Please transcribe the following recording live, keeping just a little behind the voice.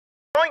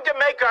going to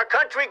make our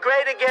country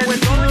great again.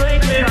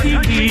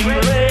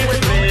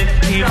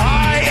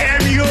 I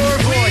am your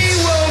voice. We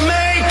will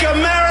make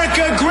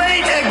America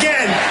great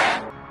again.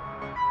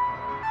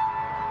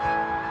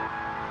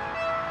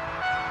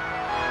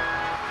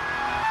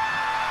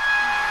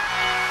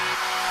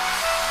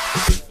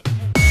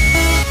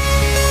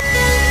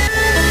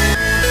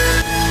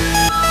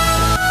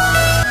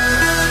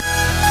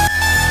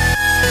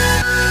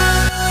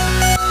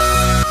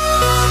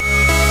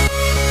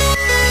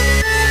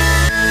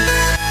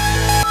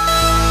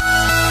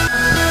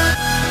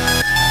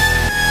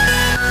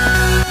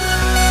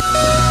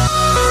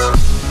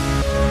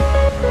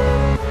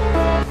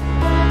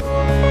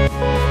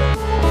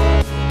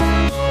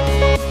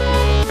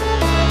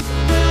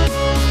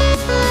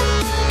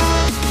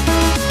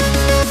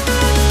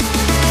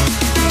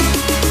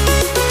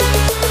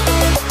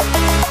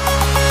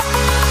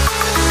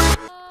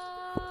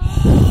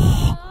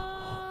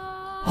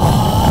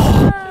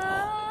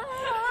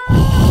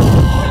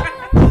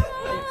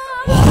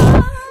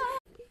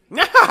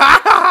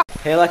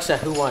 Hey Alexa,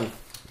 who won?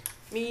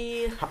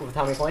 Me. With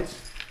how many points?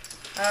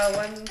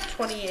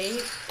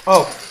 128.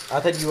 Oh, I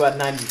thought you had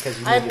 90 because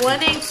you. I have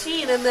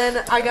 118, and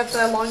then I got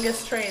the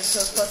longest train, so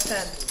it's plus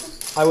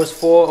 10. I was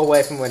 4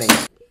 away from winning.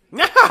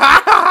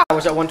 I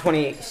was at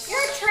 128. Your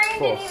train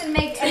didn't even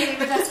make any of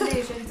the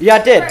destinations. Yeah,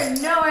 it did. You were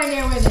nowhere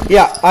near winning.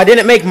 Yeah, I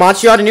didn't make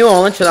Montreal to New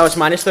Orleans, so that was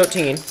minus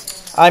 13.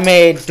 I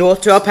made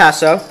Duluth to El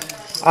Paso.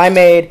 I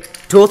made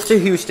Duluth to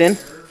Houston.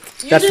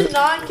 You did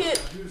not get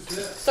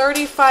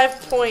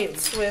 35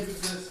 points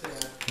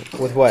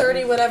With what?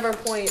 30 whatever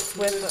points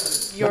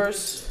with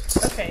yours.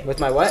 Okay. With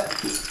my what?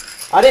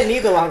 I didn't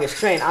need the longest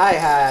train. I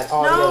had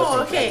all the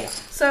other things. Okay.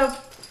 So,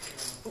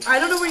 I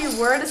don't know where you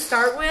were to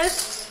start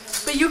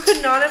with, but you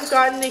could not have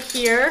gotten to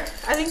here.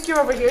 I think you're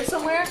over here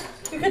somewhere.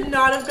 You could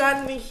not have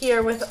gotten to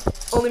here with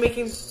only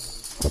making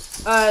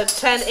 10,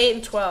 8,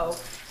 and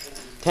 12.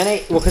 10,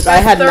 8. Well, because I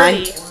had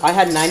 30. I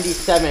had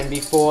 97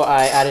 before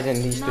I added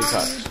in these 3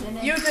 cups.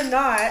 You did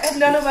not, and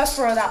none of us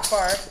were that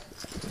far.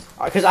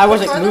 Because I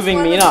wasn't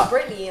moving me up.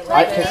 Brittany,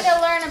 Like, you need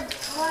to learn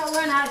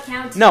how to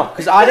count. No,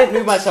 because I didn't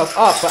move myself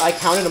up, but I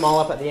counted them all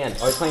up at the end.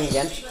 Are we playing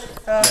again?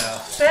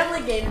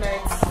 Family game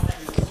nights.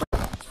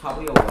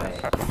 Probably away.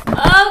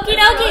 Okie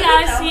dokie,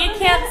 guys. So you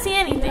can't see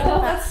anything.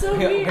 That's so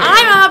weird.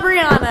 I'm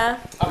Abriana.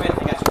 I got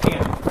you.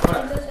 Hang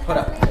on. Put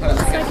up.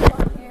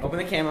 Open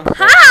the camera.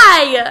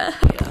 Hi!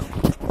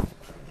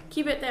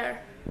 Keep it there.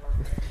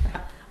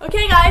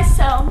 Okay, guys,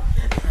 so.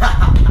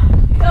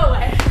 Go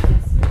away.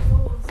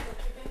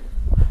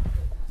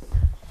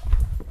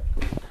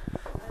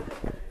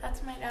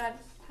 That's my dad.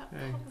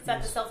 Is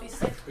that the selfie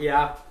stick?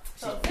 Yeah.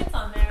 So it fits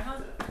on there,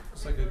 huh?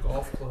 It's like a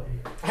golf club.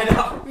 I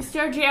know.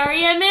 Mr.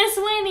 Jerry and Miss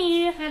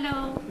Winnie.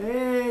 Hello.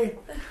 Hey.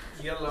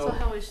 Yellow. So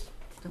how is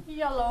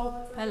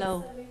yellow?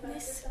 Hello.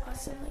 Miss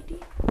awesome lady.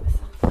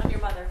 I'm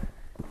your mother.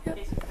 Yep.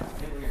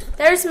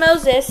 There's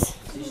Moses.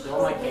 She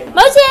stole my camera.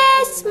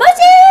 Moses!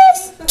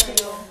 Moses!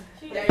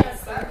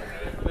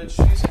 But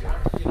she's,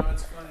 you know,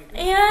 it's funny.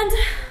 And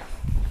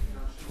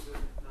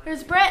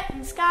there's Brett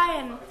and Sky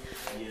and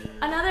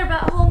another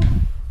butthole.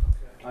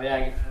 Oh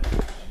yeah.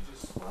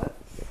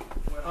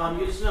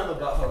 You just know the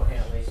butthole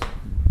can't least.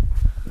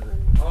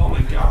 Oh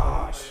my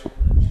gosh.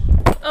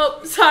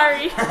 Oh,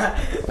 sorry.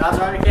 That's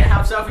why we can't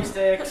have selfie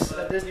sticks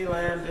at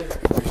Disneyland. There's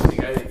the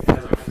guy that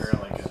has like a pair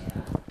of like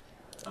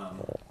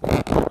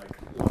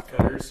lock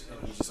cutters, and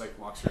he just like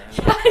walks around.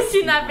 I've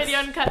seen that video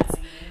and cuts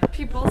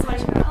people's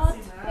wallets.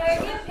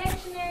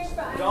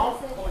 Don't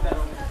hold that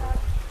over.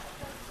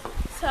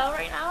 So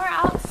right now we're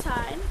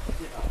outside.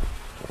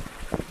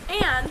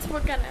 And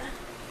we're gonna.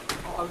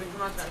 Oh,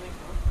 come on, Sammy.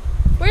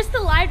 Where's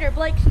the lighter?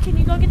 Blake, can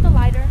you go get the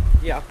lighter?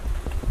 Yeah.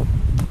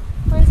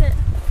 Where is it?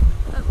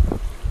 Oh.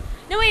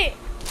 No, wait.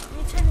 Let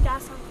me turn the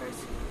gas on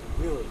first.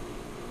 Really?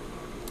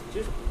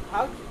 Just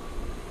how?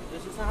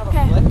 Does this not have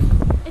Okay. a flick?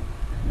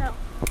 No.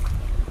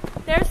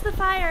 There's the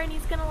fire and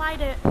he's gonna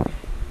light it. Can you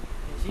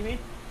see me?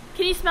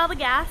 Can you smell the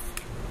gas?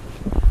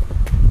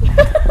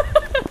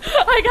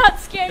 I got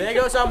scared. There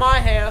goes all my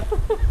hair.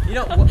 You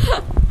know,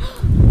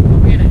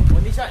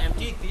 when these are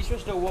empty, these will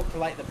still work to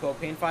light the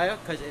propane fire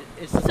because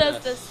it's. So it's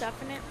the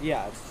stuff in it?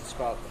 Yeah, it's the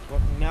spark.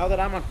 But now that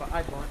I'm on fire,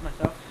 I burnt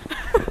myself.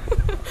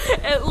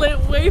 It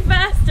lit way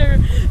faster.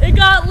 It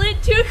got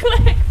lit too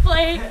quick,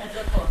 Blake.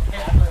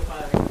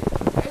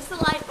 There's the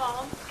light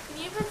bulb. Can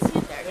you even see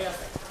it there?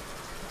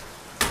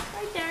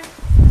 Right there.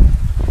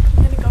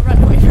 I'm gonna go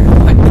run away from it.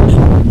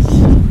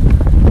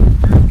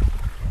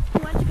 I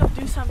went to go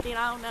do something,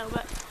 I don't know,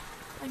 but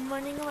I'm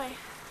running away.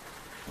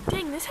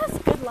 Dang, this has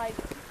good light.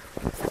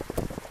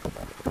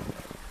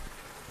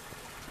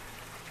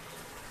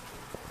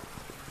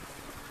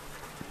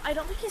 I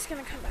don't think he's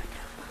gonna come back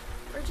out.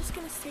 We're just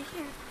gonna stay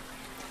here.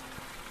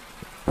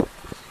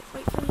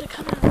 Wait for him to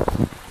come out.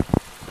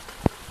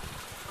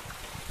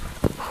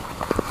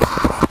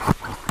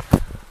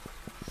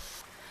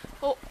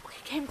 Oh,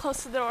 he came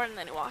close to the door and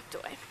then he walked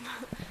away.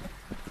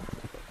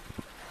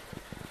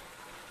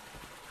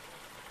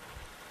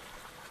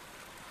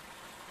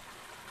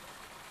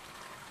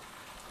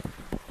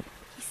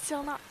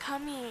 still not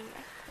coming.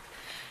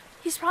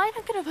 He's probably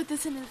not gonna put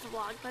this in his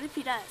vlog, but if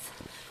he does,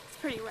 it's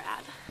pretty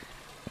rad.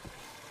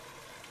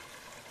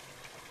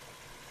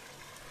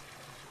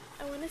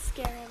 I wanna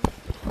scare him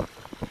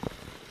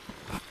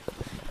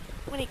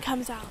when he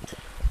comes out.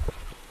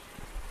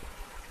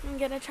 I'm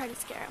gonna try to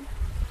scare him.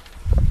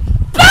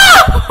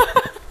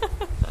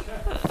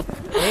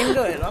 Aim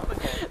good, up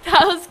again.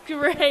 That was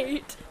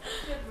great.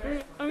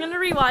 I'm gonna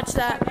rewatch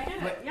that.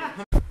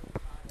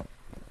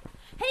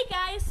 Hey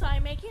guys, so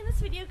I'm making this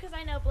video because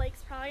I know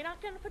Blake's probably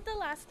not gonna put the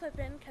last clip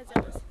in because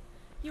it was.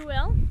 You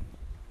will?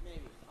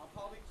 Maybe. I'll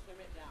probably trim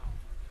it down.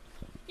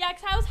 Yeah,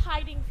 because I was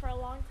hiding for a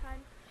long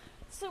time.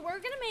 So we're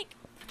gonna make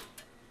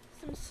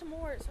some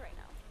s'mores right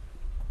now.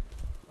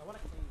 I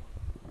want to clean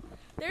one.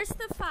 There's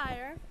the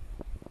fire.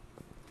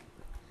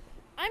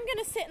 I'm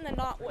gonna sit in the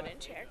not wooden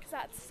chair because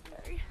that's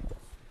scary.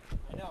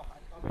 I know.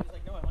 I was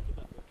like, no, I want to keep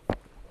that food.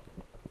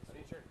 How do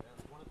you turn it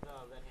down? One of the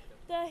red handle.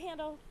 The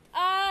handle.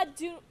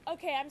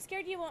 Okay, I'm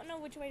scared you won't know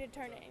which way to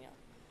turn it. You know.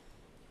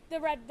 The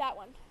red, that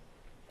one.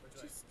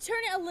 Just turn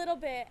it a little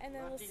bit and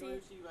then we'll see.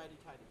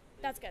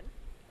 That's good.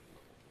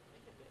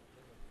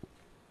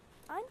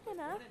 I'm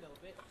gonna.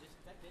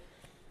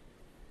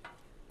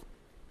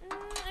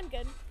 I'm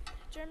good.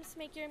 Germs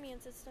make your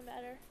immune system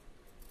better.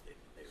 They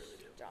really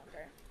do.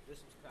 Stronger. There's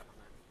some crap on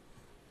that.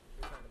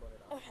 We're trying to butter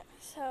it off. Okay,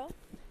 so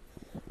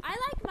I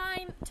like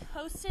mine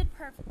toasted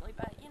perfectly,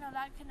 but you know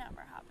that could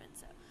never happen.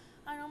 So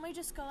I normally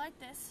just go like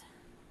this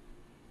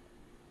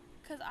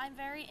because I'm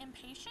very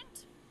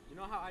impatient. You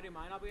know how I do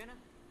mine, Abriana?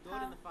 Throw it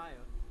How? in the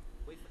fire.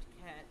 Wait for it to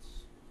catch.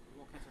 You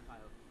won't catch on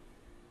fire.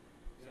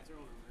 Yeah, throw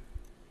it on there.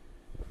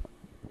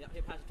 Yep,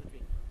 here, pass it to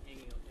me.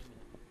 Hanging out in a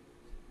minute.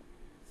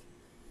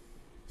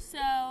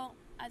 So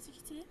as you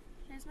can see,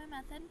 here's my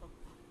method.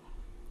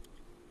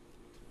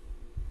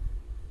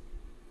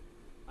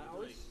 I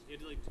always. You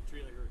had to like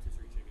treat it like a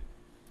rotisserie chicken.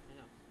 I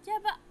know. Yeah,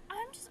 but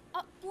I'm just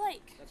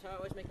Blake. That's how I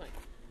always make mine.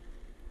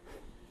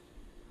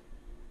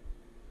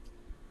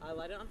 I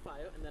light it on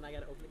fire, and then I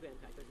gotta open the graham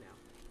crackers now.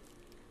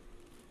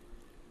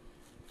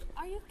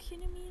 Are you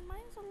kidding me?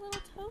 Mine's a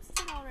little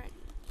toasted already.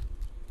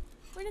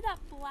 Where did that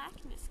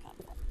blackness come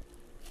from?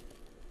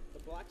 The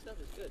black stuff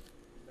is good.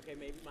 Okay,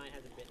 maybe mine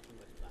has a bit too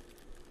much black.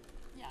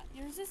 Yeah,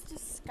 yours is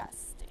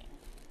disgusting.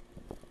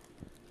 I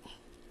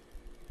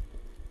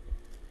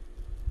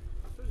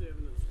suppose you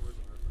haven't done s'mores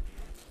on our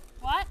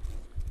phone. What?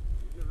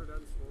 You've never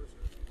done s'mores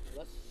yet.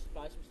 Let's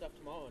buy some stuff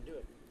tomorrow and do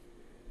it.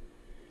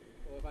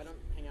 Or if I don't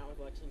hang out with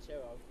Lexi and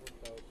Sarah, we'll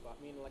go.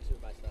 Me and Lexi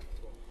would buy stuff. That's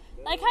cool.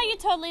 Like how you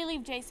totally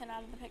leave Jason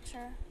out of the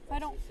picture. If I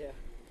don't. Yeah.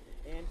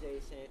 And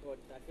Jason. Well,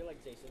 I feel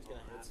like Jason's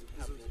gonna have.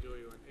 This one's a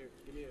gooey one. Here,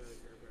 give me a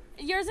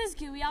haircut. Yours is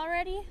gooey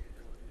already?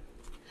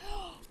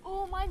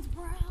 Oh, mine's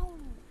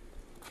brown.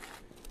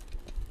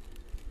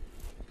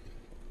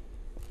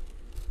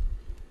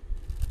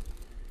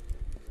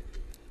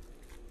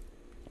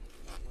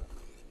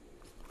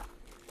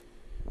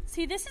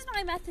 See, this is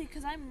my method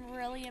because I'm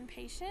really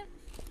impatient.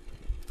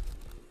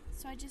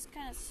 So I just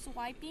kind of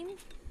swiping. Are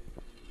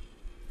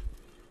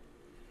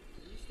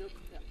you still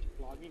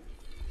vlogging?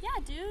 Yeah,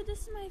 dude,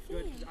 this is my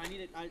Good. thing. I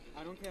need it. I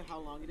don't care how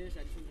long it is.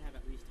 I just need to have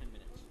at least 10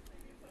 minutes.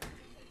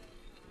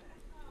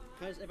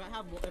 Because if I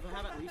have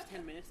at least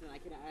 10 minutes, then I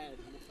can add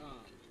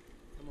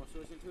some more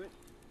sauce into it.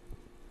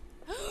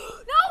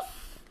 No!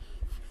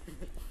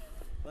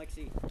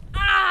 Lexi,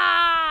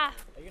 Ah!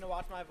 are you gonna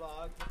watch my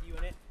vlog with you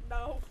in it?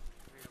 No.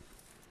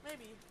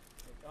 Maybe.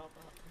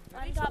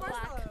 I got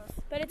black.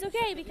 But it's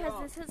okay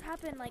because this has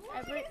happened like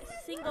every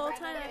single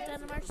time I've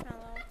done a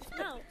marshmallow.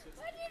 No.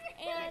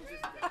 And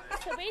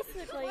so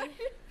basically,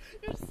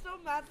 You're so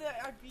mad that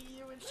I beat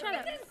you and shut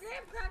up.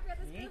 Graham cracker,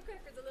 this graham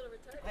cracker's a little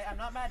retarded. Hey, I'm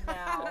not mad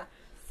now.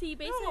 See,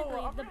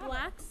 basically the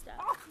black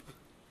stuff.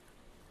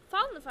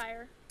 Fall in the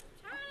fire.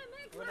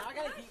 We're not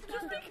gonna heat.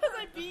 Just because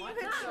I beat you My in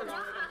picture, trains. we're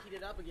gonna heat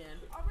it up again.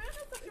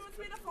 Abriana said she wants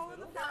me to fall in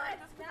the fire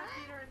just because I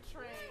beat her in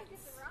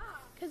trains.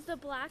 Because the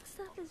black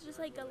stuff is just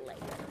like a layer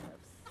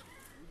of.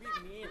 You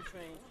beat me in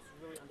trains.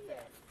 It's really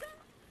unfair.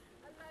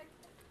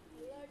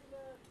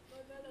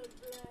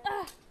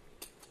 Ah!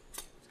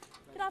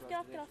 Get off, get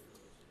off, get off.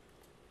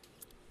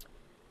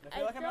 I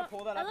feel like I'm gonna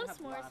pull that I up and love have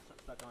s'mores. glass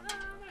stuck on.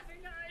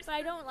 But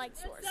I don't like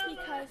s'mores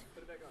because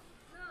Put it back on.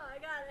 No, I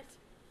got it.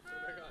 Put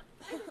it back on.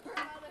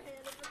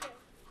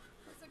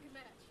 It's a good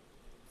match.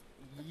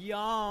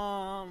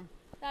 Yum.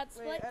 that's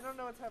Wait, what. I don't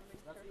know what's happening.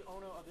 That's the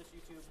owner of this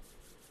YouTube.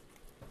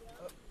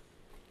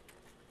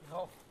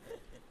 No,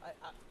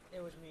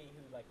 it was me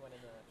who like went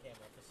in the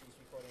camera because he's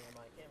recording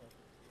on my camera.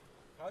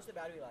 How's the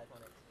battery life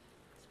on it?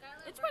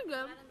 It's pretty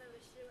good.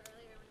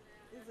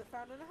 Is it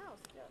found in a house?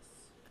 Yes.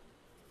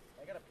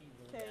 I gotta pee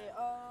really Okay,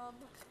 bad.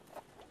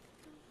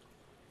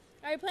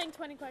 Are you playing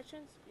 20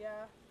 questions?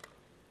 yeah.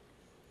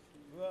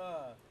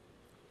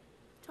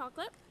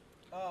 Chocolate?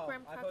 Oh,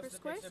 Graham I cracker posted a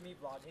squares? picture of me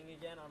vlogging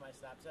again on my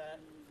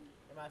Snapchat.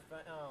 And my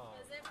friend,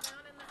 Is it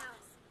found in the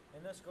house?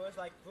 and the score's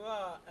like,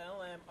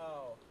 LMO.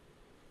 Oh,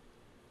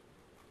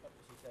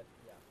 she said,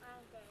 yeah.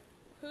 Okay.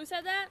 Who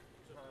said that?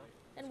 Huh?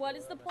 And what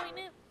is the point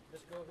in it?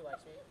 This girl who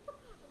likes me.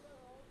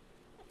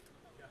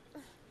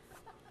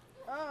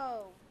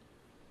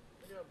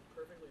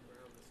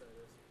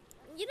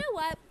 You know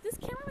what? This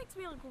camera makes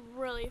me look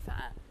really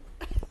fat.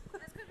 That's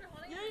because you're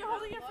holding Yeah, it you're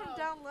holding it from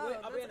down low. Wait,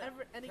 I'll be That's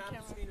any tap the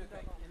camera. screen real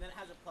quick, and then it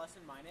has a plus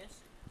and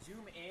minus.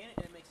 Zoom in, and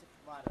it makes it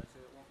flatter,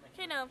 so it won't make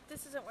Okay, no,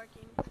 this isn't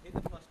working. Hit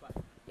the plus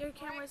button. Your Or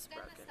camera's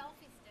extend broken. the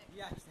selfie stick.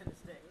 Yeah, extend the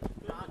stick.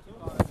 Not too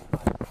far, that's in the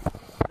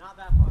fire. Not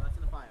that far, that's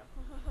in the fire.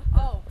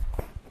 Oh.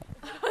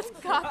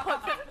 God.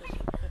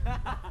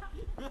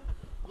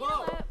 You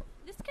know what?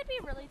 This could be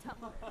really tough.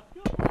 Look at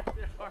the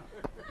other side.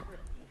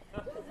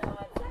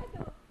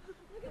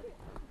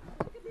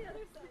 Look at the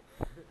other side.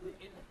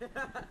 There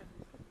we go.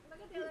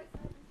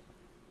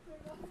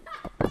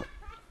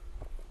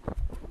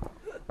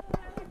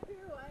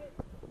 You're white.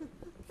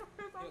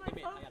 It's on my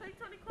phone playing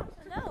 20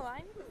 questions. No,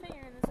 I'm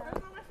figuring this I out.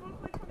 was on my phone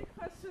playing 20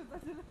 questions. I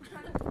didn't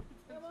find it.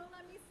 It won't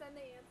let me send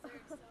the answer,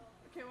 so.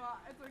 Okay, well,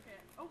 it's okay.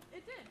 Oh,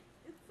 it did.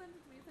 It sent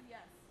it to me. It said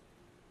yes.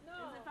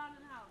 No. Is it found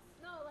in the house?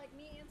 No, like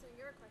me answering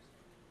your question.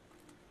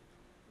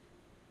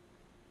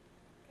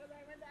 Because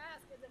I went to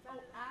ask, is it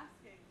found Oh, in the house?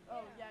 asking.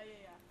 Oh, Yeah.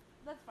 yeah.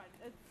 That's fine.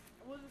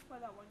 We'll just play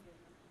that one game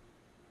then.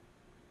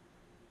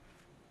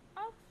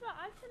 Oh, so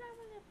I said I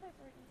wanted to play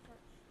Burton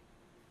first.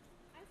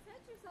 I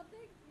sent you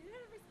something. You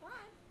didn't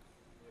respond.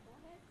 You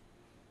bonehead.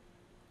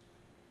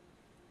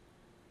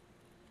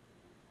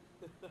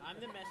 I'm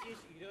the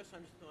messiest eater,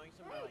 so I'm just throwing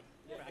some like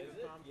dragon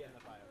bombs in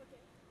the fire. Okay.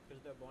 Because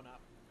they're blown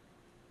up.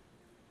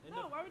 And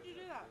No, why would you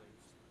do that?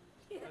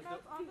 Yeah. It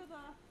goes onto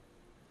the...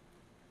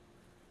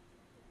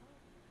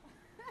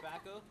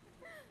 tobacco,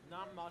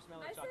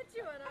 non-marshmallow I chocolate. sent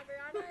you one,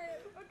 Abriana.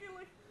 Okay,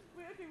 look.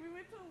 We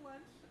went to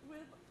lunch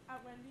at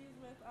Wendy's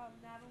with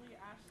Natalie,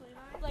 Ashley, and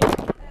I. Like,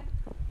 And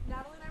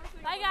Natalie and I were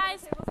sitting Bye, at the guys.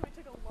 table, so we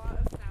took a lot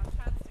of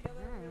Snapchats together.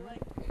 We were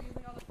like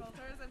using all the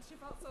filters, and she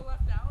felt so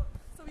left out.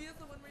 So we used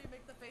the one where you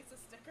make the face a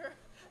sticker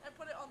and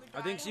put it on the guy.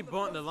 I think she on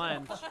burnt the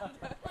poster. lens.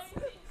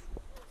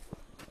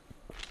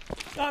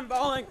 I'm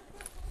falling!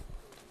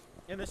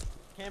 And this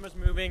camera's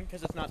moving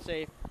because it's not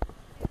safe.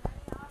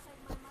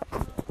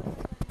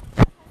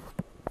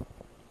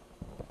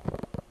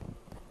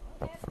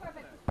 Okay, it's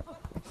perfect.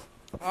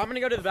 I'm gonna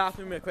go to the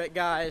bathroom real quick,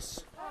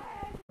 guys.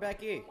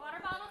 Becky. water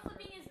bottle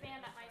flipping is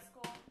banned at my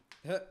school.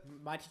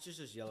 My teachers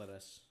just yell at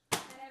us. At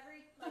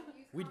every, like,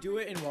 youth We do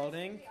it in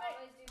welding. we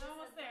always do this. I'm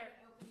almost as there.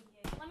 an opening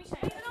game. Let me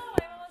show you. No,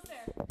 I'm almost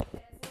there.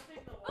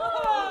 They do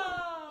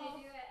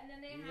it, and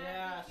then they have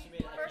Yeah, the she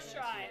cute made it. First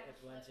try.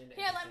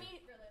 Here, let me.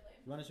 really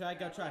lame. You wanna try?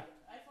 Go try.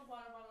 I flip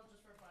water bottles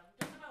just for fun.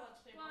 Just at my lunch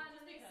table. Well, and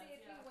just then they because, see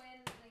if you yeah. win,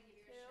 they give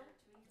you a shirt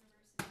to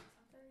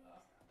a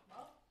university or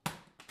something.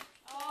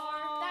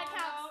 That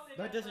counts.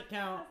 That doesn't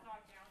count.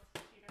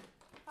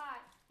 5,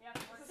 Yeah,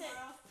 6, 7,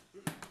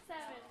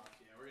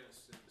 Yeah, we're gonna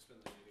spend the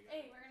day together.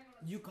 8. we're gonna go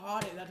to You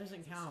caught it. That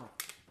doesn't count.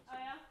 Oh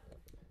yeah.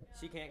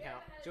 She can't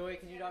count. Joey,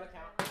 can you daughter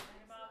count?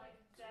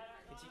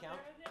 Can she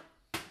count?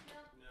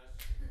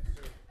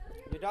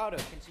 Your daughter,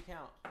 can she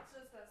count? It's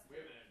just this. We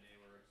haven't had a day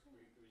where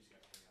we just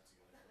got to hang out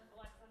together.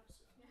 Alexa.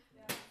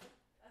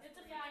 It's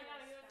a yeah, I know.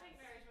 You would think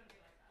marriage would be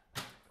like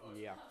that.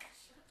 Yeah.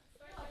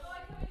 Like, oh,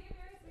 I can't wait to get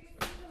married so we can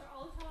see each other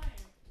all the time.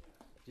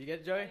 Do you get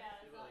it, Joey?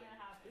 Yeah, it's not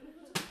gonna happen.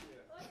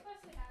 Well,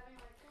 especially having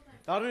like full-time.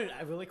 That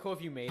would be really cool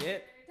if you made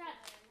it. Dad,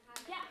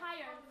 get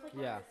higher. Flick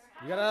Yeah. this.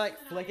 You gotta like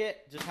flick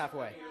it just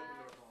halfway. The open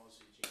door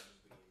policy changes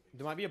the game.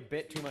 There might be a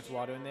bit too much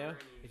water in there.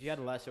 If you had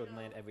less, it would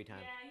land every time.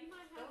 Yeah, you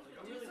might have to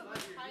I'm do really some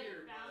glad you're tight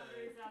here,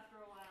 boundaries after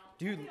a while.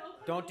 Dude,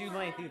 don't do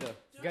length either.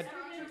 You got,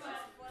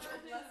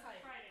 Less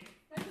height. Friday.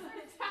 There's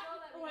certain people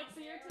that Oh, we wait, so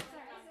your tips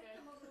are not come good.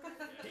 over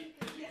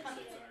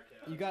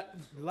with. you got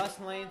less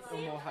length or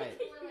more height.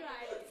 We're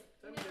like,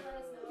 you never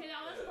let us know. Okay,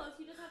 now that's close.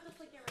 You just have to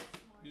flick your wrist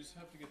more. You just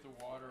have to get the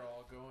water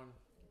all going.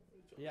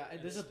 Yeah,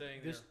 And there's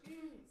staying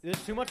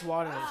there's too much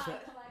water in it. So,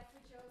 Life we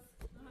chose.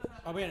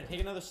 oh, wait, take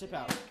another sip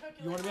out.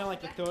 You want to be on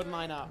like the third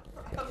line up.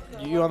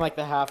 You on like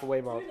the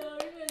halfway mark.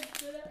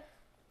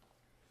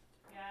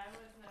 Yeah,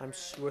 I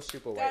was never. We're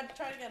super white. Dad,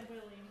 try it again.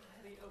 Wheeling.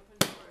 The open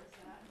door is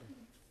that.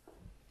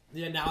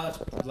 Yeah, now that's.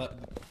 But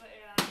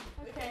yeah.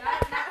 Okay.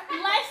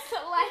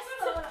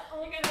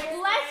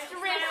 Less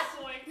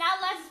wrist. Now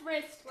less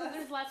wrist because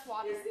there's less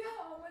water. See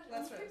how much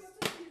That's we right.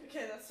 put in?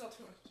 Okay, that's still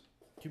too much.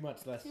 Too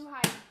much less. Too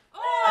high.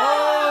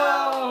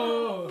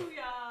 Oh!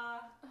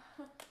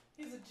 Yeah.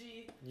 He's a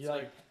G. You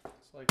like.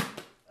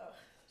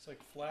 It's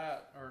like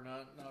flat or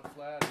not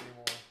flat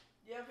anymore.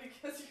 Yeah,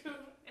 because you.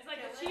 It's like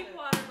can't the cheap land it.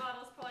 water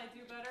bottles probably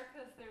do better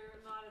because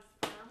they're not as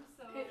firm.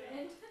 So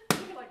And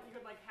you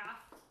could like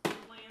half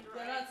land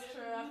right. Yeah, that's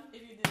true.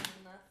 If you didn't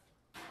do that.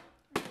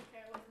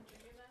 okay, I wasn't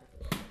drinking that.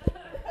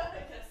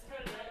 I guess.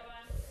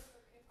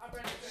 I'm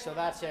ready. So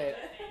that's it.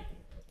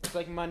 It's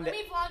like Let Monday.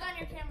 me vlog on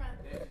your camera.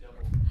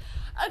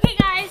 Okay,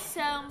 guys.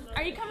 So,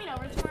 are you coming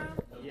over tomorrow?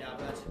 Yeah,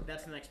 but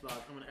that's the next vlog.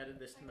 I'm gonna edit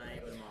this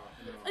tonight or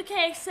tomorrow.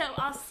 Okay, so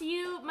I'll see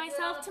you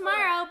myself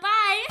tomorrow.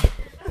 Bye.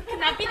 Can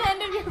that be the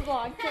end of your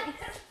vlog, please?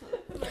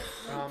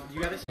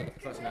 You gotta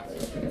close enough.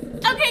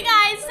 Okay,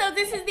 guys. So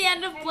this is the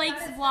end of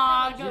Blake's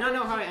vlog. Do you not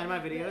know how I end my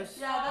videos?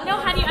 No,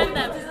 how do you end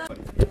them?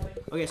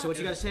 Okay, so what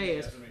you gotta say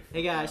is,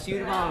 hey guys, see you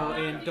tomorrow,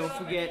 and don't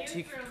forget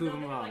to prove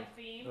them wrong.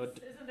 Or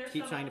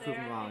keep trying to prove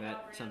them wrong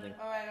at something.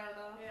 Oh, I don't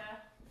know. Yeah.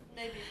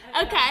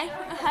 Okay,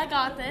 I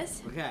got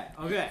this.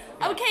 Okay.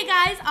 Okay,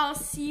 guys, I'll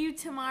see you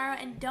tomorrow,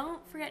 and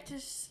don't forget to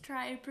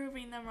try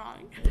proving them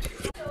wrong.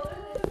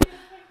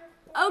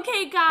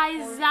 Okay,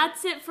 guys,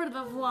 that's it for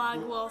the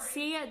vlog. We'll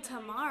see you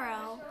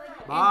tomorrow.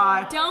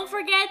 Bye. Don't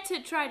forget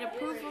to try to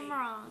prove them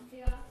wrong.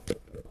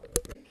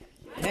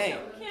 Hey.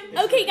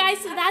 Okay, guys,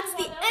 so that's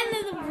the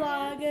end of the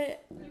vlog.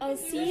 I'll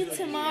see you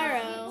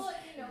tomorrow.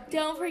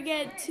 Don't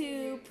forget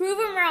to prove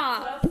them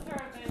wrong.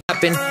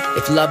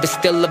 If love is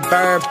still a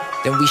verb,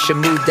 then we should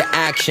move to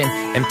action.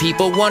 And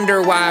people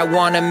wonder why I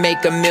wanna make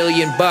 $1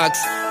 million.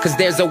 Cause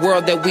there's a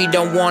world that we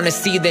don't wanna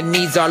see that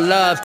needs our love.